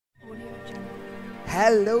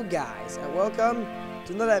Hello guys and welcome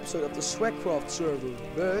to another episode of the Swagcraft server.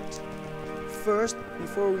 But first,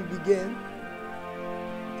 before we begin,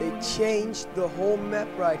 they changed the whole map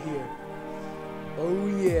right here. Oh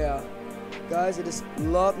yeah, guys, it is a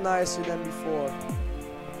lot nicer than before.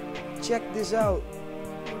 Check this out.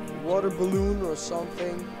 Water balloon or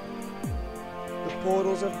something. The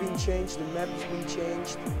portals have been changed, the map has been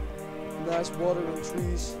changed. Nice water and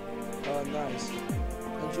trees. Oh nice.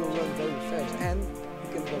 And you'll run very fast and you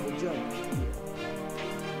can double jump here.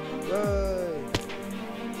 Right.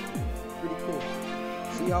 Pretty cool.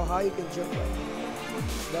 See how high you can jump right now.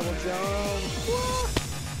 Double jump.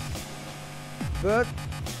 But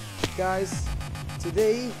guys,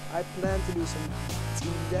 today I plan to do some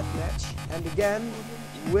team deathmatch and again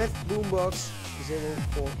with Boombox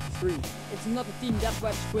 043. It's not a team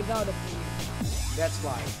deathmatch without a team. That's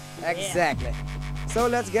why. Exactly. So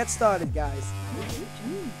let's get started, guys.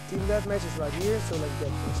 Team deathmatch is right here, so let's get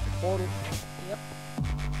first the portal. Yep.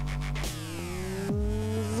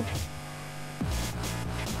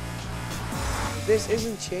 This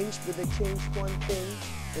isn't changed, but they changed one thing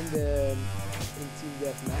in team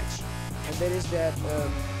deathmatch, and that is that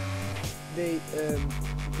they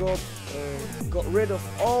got rid of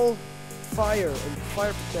all fire and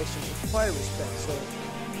fire protection and fire respect. So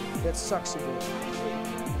that sucks a bit.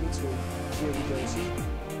 Me too. Here we go. See,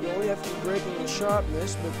 you only have to breaking and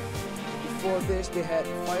sharpness, but before this they had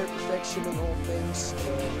fire protection and all things.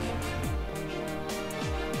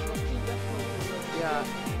 Yeah,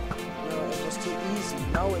 no, it was too easy.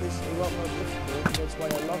 Now it is a lot more difficult. That's why I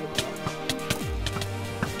love it now.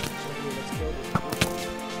 So here, let's kill this.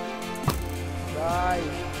 Die,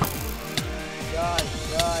 die,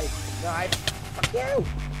 die, die. Fuck you!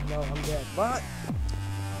 No, I'm dead. But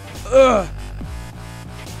ugh.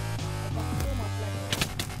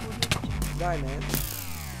 Die, man. Nice.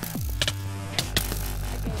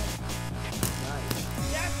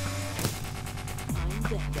 Yes! I'm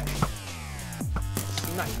dead. Okay.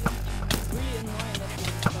 Nice. It's really annoying that you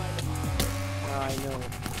died. I know.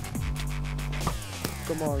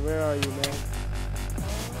 Come on, where are you, man?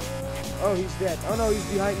 Oh, he's dead. Oh no, he's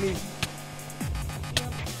behind me.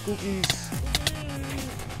 Cookies.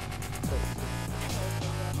 So,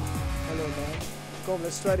 hello, man. Come,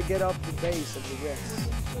 let's try to get up the base of the rest.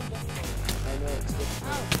 I know it's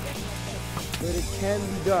difficult, but it can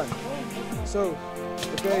be done. So,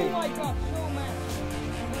 okay. Oh my god, so much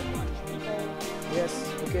people. Yes,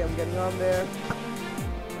 okay, I'm getting on there.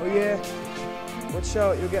 Oh yeah. Watch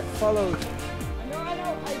out, you'll get followed. I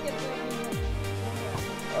know, I get there.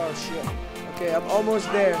 Oh shit. Okay, I'm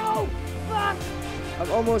almost there. No! Fuck!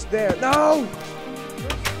 I'm almost there. No!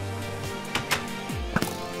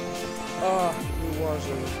 Oh, new war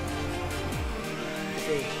zone.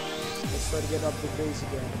 Okay, let's try to get up the base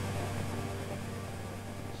again.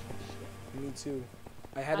 Me too.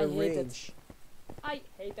 I had a I hate it. range. I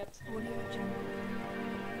hate that.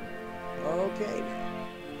 Okay,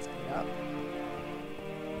 let's get up.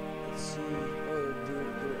 Let's see. Oh,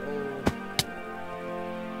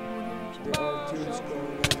 they're all dudes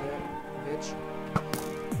going in there. Bitch.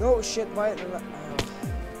 No shit, why? Oh.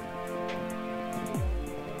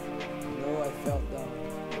 No, I fell down.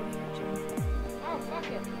 Oh, fuck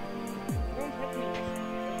it. Don't hit me.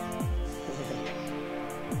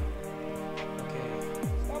 Okay.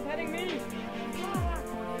 Stop hitting me.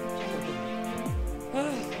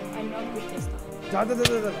 I'm not good this time. Da da da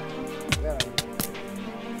da da. Where are you?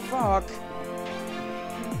 Fuck.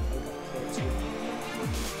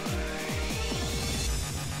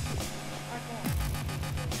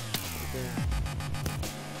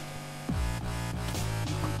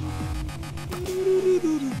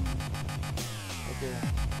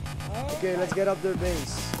 Okay, let's get up their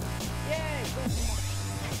base. Yay,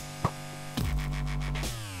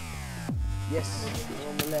 Yes, we're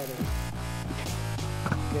on the ladder.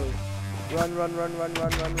 Okay,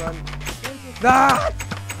 run. Ah!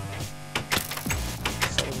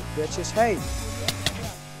 Son of a bitches, hey!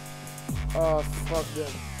 Oh, fuck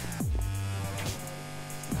them.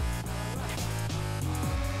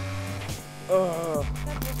 Oh.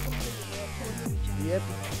 Yep.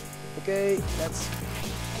 Okay, let's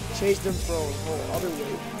chase them from the whole other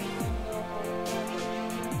way.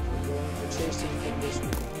 I'm going to chase them from this way.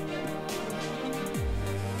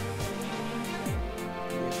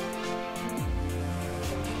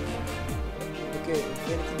 Okay,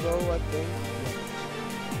 infinity bow, I think.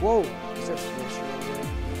 Whoa! Is there flash around there?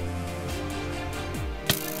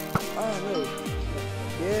 Oh no!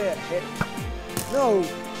 Yeah, hit. No!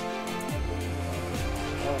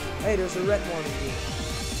 Oh, hey, there's a red one in here.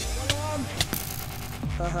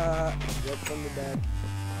 Haha, right from the back.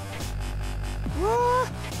 What?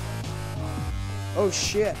 Oh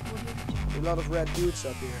shit. A lot of red dudes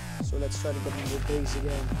up here. So let's try to get in the base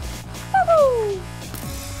again. Oh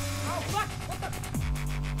fuck! What the?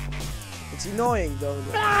 It's annoying though.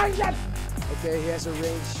 Ah, Okay, he has a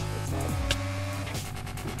range attack.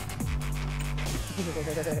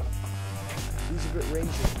 He's a bit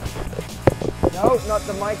rangy. No, not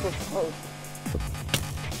the microphone.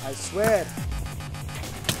 I swear.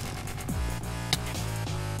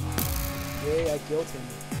 Yeah, I killed him.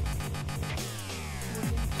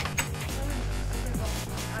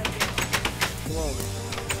 Come on.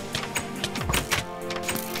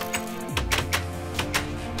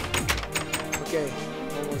 Okay,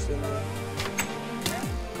 almost in there.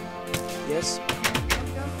 Yes.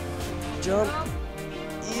 Jump.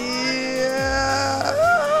 Yeah.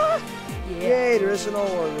 Yay, there is an old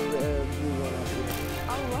one, blue one up here.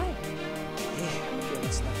 Alright. Yeah, okay,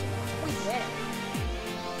 let's knock him out. We dead.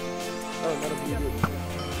 Oh, not a blue dude.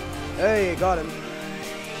 Hey, got him.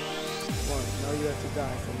 Come on, now you have to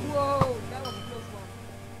die for me. Whoa, that was a close one.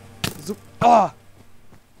 Zoop. Ah!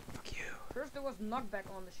 Fuck you. First there was knockback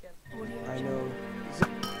on the shit. I know.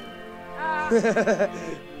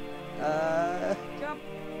 Ah, jump.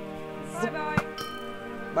 Bye bye.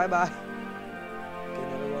 Bye bye. Okay,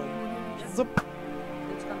 another one. Zoop.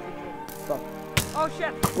 It's gonna be cool. Fuck. Oh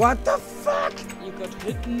shit. What the fuck? You got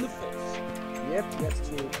hit in the face. Yep, that's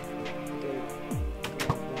true. Okay.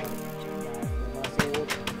 Come on, die.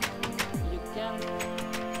 You can just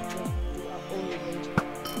do a only range.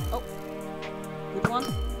 Oh. Good one.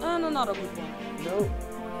 And another good one. No.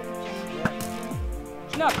 Yeah.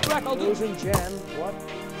 Snap, crackle, dude. Frozen jam. What?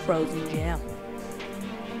 Frozen jam.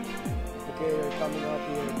 Okay, they're coming up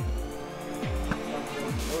here.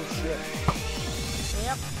 Oh shit.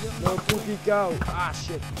 Yep. No cookie cow. Ah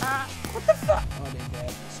shit. Ah, what the fuck? Oh, they're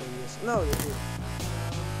dead. Serious. No, they're good.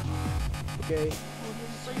 Okay.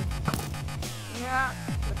 Yeah.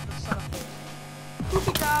 That's the son of a bitch.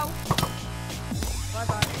 Cookie cow. Bye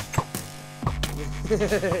bye.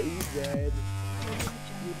 He's dead.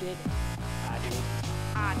 You did. I did.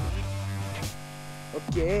 I did.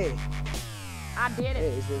 Okay. I did Hey,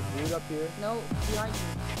 it. is there wood up here? No, behind you.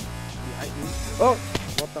 Behind you? Oh!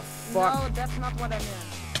 What the fuck? No, that's not what I meant.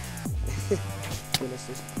 Finish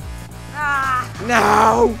this. Ah!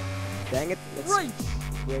 No! Dang it. Let's Rage!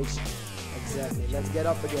 rage. Exactly. Let's get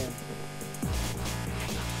up again.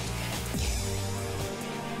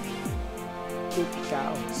 Cookie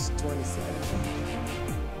cows. 27.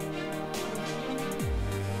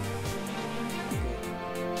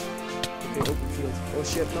 Okay, open field. Oh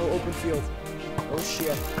shit, no open field. Oh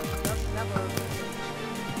shit. That's never.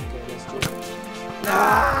 Okay, let's do it.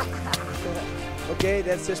 Ah! Okay,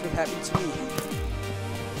 that's just what happened to me.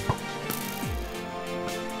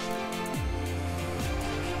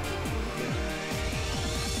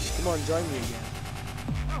 Come on, join me again.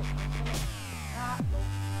 Oh. Ah,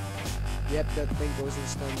 Yep, that thing goes in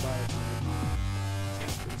standby.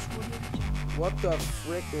 What the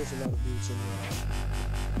frick? There's a lot of dudes in here.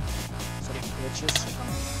 Sort of bitches.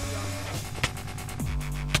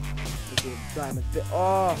 Okay, diamond pit.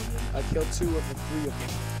 Oh, I killed 2 of the 3 of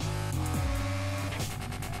them.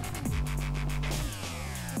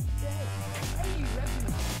 Hey, Reggie.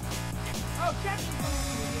 Oh, Captain.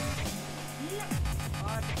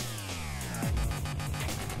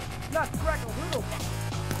 Not crackle, Hoodle.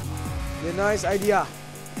 Yeah, nice idea.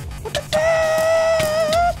 What the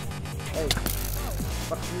fuck? Hey,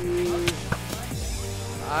 fuck you.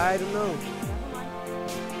 I don't know.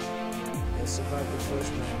 I survived the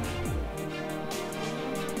first one.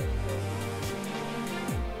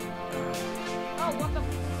 Oh, what the?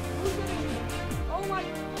 Who's hitting me? Oh my.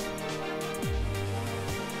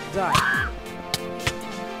 Die.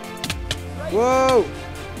 Whoa!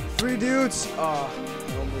 3 dudes! Oh,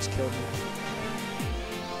 I almost killed me.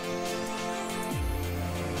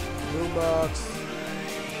 Boombox.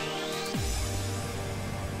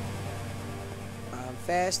 I'm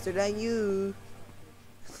faster than you.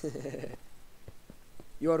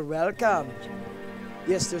 You're welcome.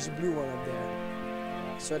 Yes, there's a blue one up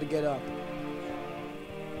there. Try to get up.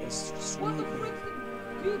 That's sweet. What the frick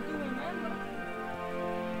are you doing, man?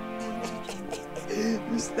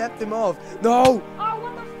 You stepped him off. No! Oh,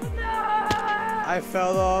 what the frick? No! I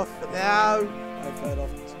fell off. No! I fell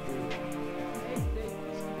off.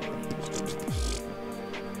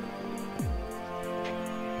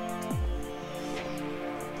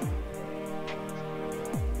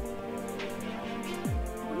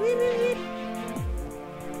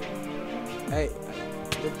 Hey,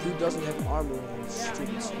 the dude doesn't have armor on.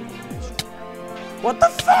 Stupid son of a bitch. What the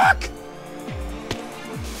fuck?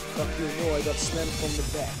 Fuck you, no, I got slammed from the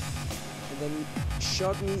back. and then he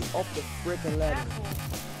shot me off the freaking ladder.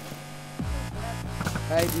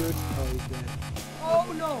 Hey dude. Oh, he's dead. Oh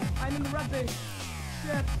no! I'm in the red base.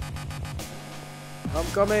 Shit. I'm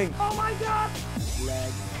coming. Oh my god!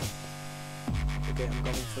 Lag. Okay, I'm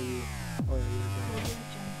coming for you. Oh, yeah, you're dead.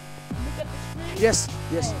 Look at the screen. Yes,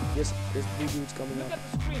 yes, yes. There's blue dudes coming Look up. at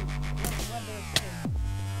the screen. Red base.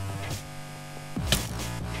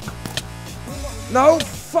 No,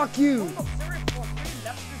 fuck you. Oh, serious for 3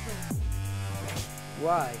 left screen.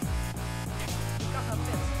 Why? Because I'm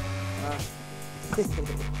pissed.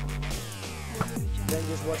 Then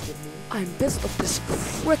just watch with me. I'm pissed off this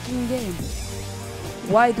freaking game.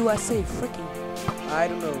 Why do I say freaking? I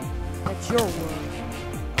don't know. That's your word.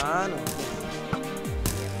 I know.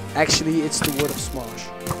 Actually, it's the word of Smosh.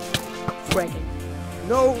 Freaking.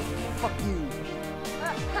 No, fuck you.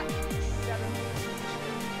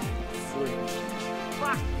 Freak.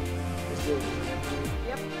 Fuck. Let's go.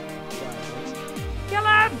 Yep. Right, Kill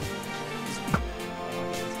him!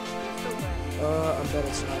 I'm better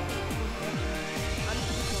at sniper.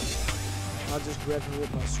 I'll just grab him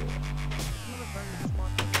with my sword.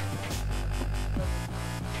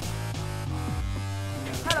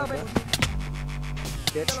 Hello, baby.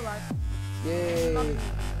 Bitch. Still alive. Yay.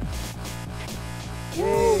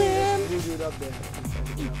 Killed Yay. him. There's a blue dude up there.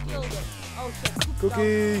 Killed it. Oh shit.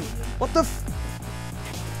 Cookie. What the f?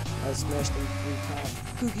 I smashed him 3 times.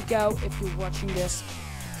 Cookie Cow, if you're watching this,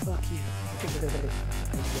 fuck you. Exactly.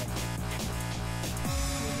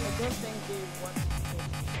 I don't think they want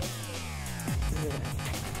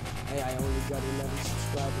Hey, I only got 11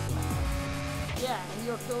 subscribers now. Yeah, and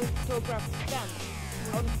your photograph is 10.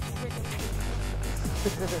 How did you freaking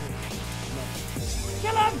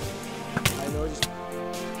kill him? I know, just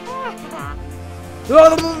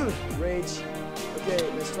rage. Okay,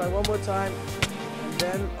 let's try one more time, and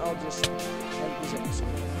then I'll just end this episode.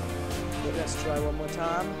 But let's try one more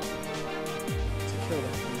time to kill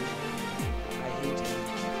that dude. I hate him.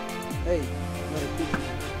 Hey, another cookie.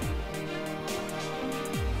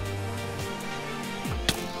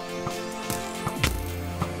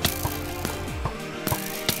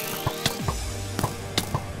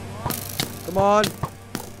 Come on.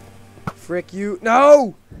 Frick you.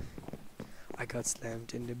 No! I got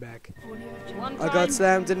slammed in the back. One I time. got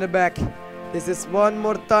slammed in the back. This is one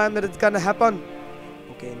more time that it's gonna happen.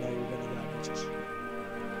 Okay, now you're gonna die, bitches.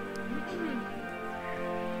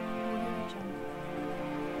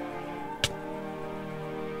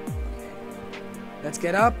 Let's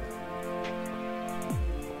get up.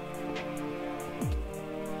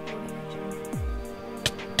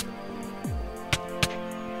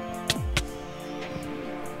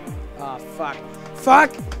 Ah, fuck.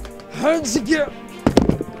 Fuck! Hands again!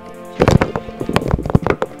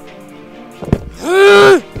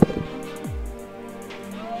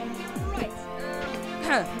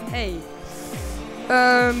 Hey.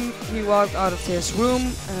 We walked out of this room.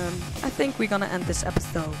 I think we're gonna end this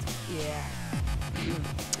episode. Yeah.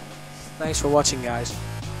 Thanks for watching, guys.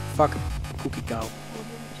 Fuck Cookie Cow.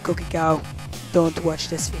 Cookie Cow, don't watch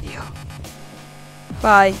this video.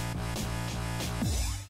 Bye.